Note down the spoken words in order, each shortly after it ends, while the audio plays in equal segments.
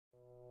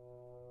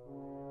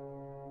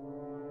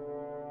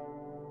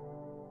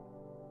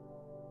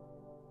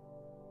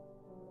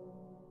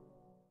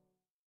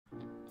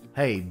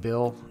Hey,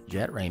 Bill,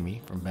 Jett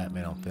Ramey from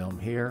Batman on Film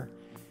here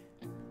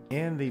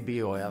in the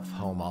BOF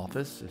home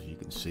office, as you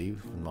can see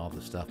from all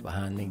the stuff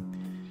behind me.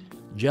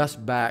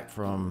 Just back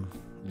from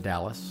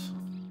Dallas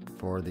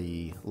for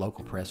the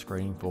local press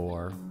screening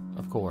for,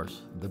 of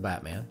course, the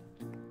Batman.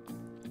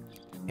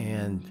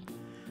 And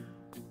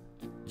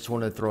just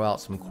wanted to throw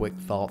out some quick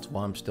thoughts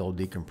while I'm still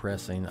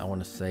decompressing. I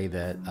want to say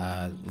that,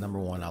 number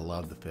one, I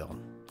love the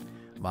film.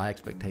 My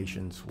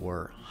expectations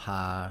were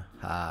high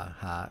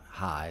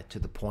to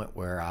the point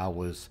where I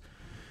was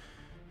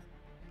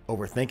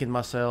overthinking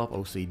myself,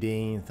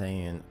 OCDing,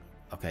 thinking,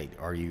 okay,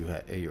 are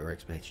your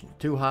expectations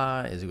too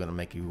high? Is it going to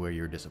make you where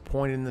you're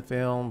disappointed in the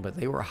film? But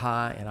they were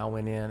high, and I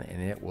went in,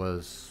 and it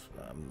was,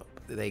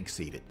 they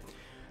exceeded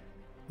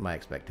my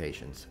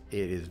expectations.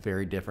 It is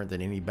very different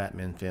than any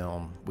Batman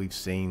film we've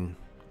seen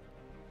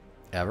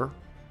ever.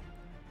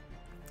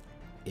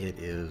 It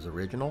is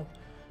original,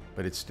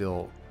 but it's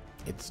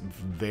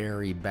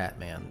very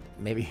Batman.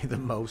 Maybe the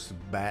most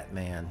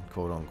Batman,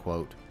 quote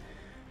unquote,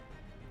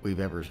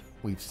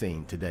 we've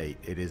seen to date.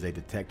 It is a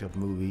detective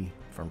movie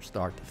from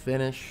start to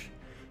finish.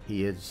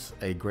 He is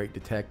a great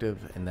detective,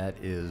 and that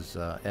is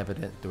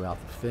evident throughout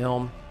the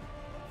film.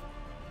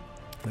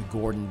 The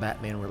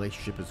Gordon-Batman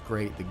relationship is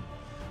great.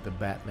 The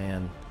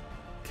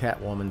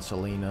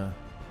Batman-Catwoman-Selina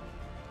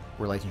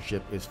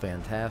relationship is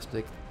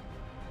fantastic.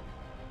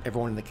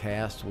 Everyone in the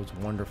cast was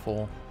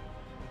wonderful.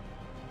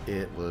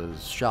 It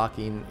was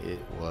shocking. It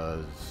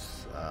was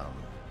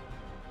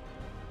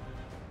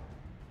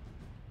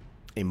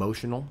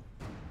emotional.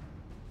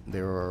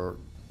 There were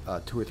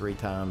 2 or 3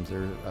 times,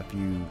 there are a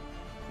few,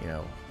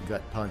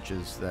 gut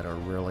punches that are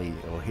really,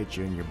 it'll hit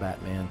you in your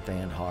Batman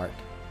fan heart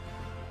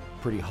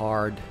pretty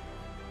hard.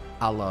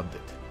 I loved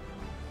it.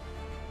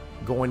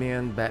 Going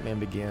in, Batman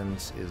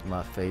Begins is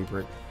my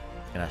favorite,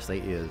 and I say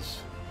is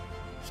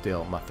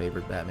still my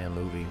favorite Batman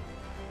movie.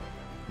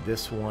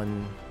 This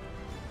one,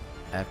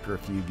 after a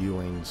few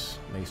viewings,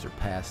 may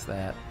surpass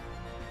that,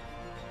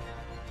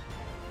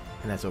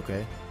 and that's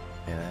okay.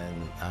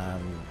 And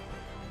I'm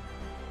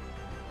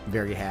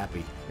very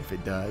happy if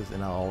it does,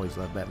 and I always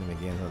love Batman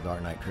Begins and the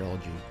Dark Knight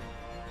trilogy.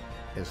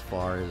 As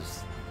far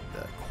as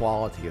the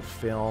quality of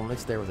film,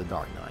 it's there with the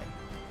Dark Knight,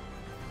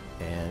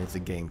 and it's a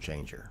game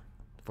changer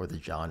for the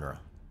genre.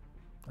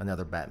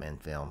 Another Batman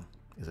film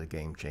is a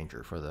game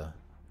changer for the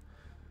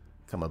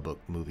comic book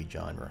movie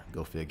genre.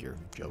 Go figure.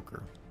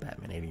 Joker,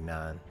 Batman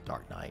 '89,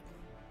 Dark Knight.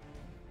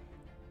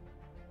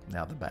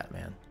 Now the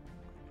Batman.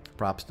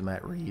 Props to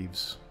Matt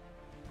Reeves.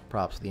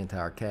 Props to the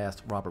entire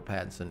cast. Robert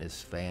Pattinson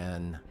is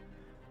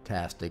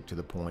fantastic to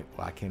the point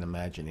where I can't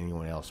imagine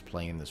anyone else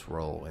playing this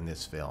role in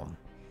this film.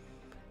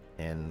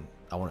 And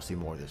I want to see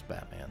more of this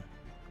Batman.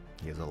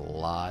 He has a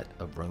lot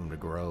of room to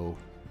grow.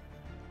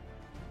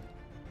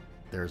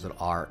 There's an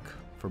arc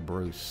for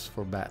Bruce,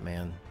 for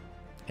Batman.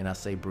 And I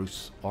say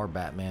Bruce or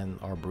Batman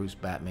or Bruce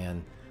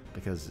Batman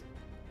because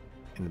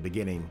in the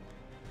beginning,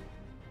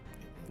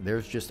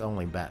 there's just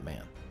only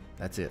Batman.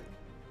 That's it.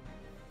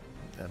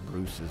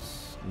 Bruce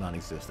is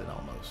non-existent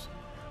almost.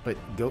 But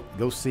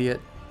go see it.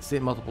 See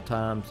it multiple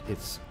times.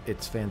 It's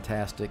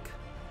fantastic.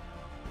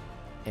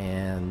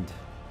 And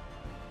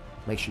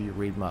make sure you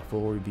read my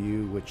full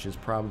review, which is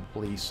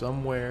probably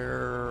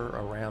somewhere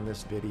around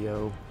this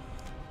video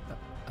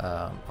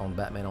on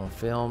Batman on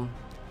Film.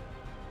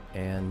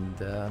 And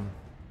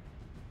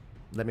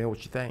let me know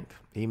what you think.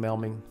 Email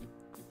me.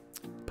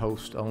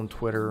 Post on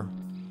Twitter.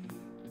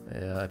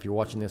 If you're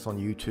watching this on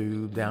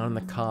YouTube, down in the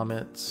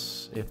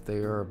comments, if they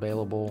are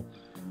available,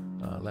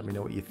 let me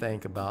know what you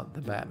think about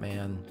the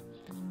Batman.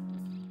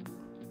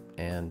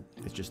 And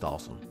it's just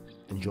awesome.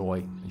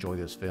 Enjoy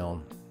this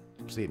film.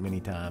 See it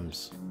many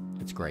times.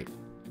 It's great.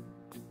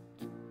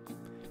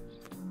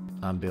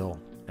 I'm Bill,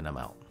 and I'm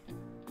out.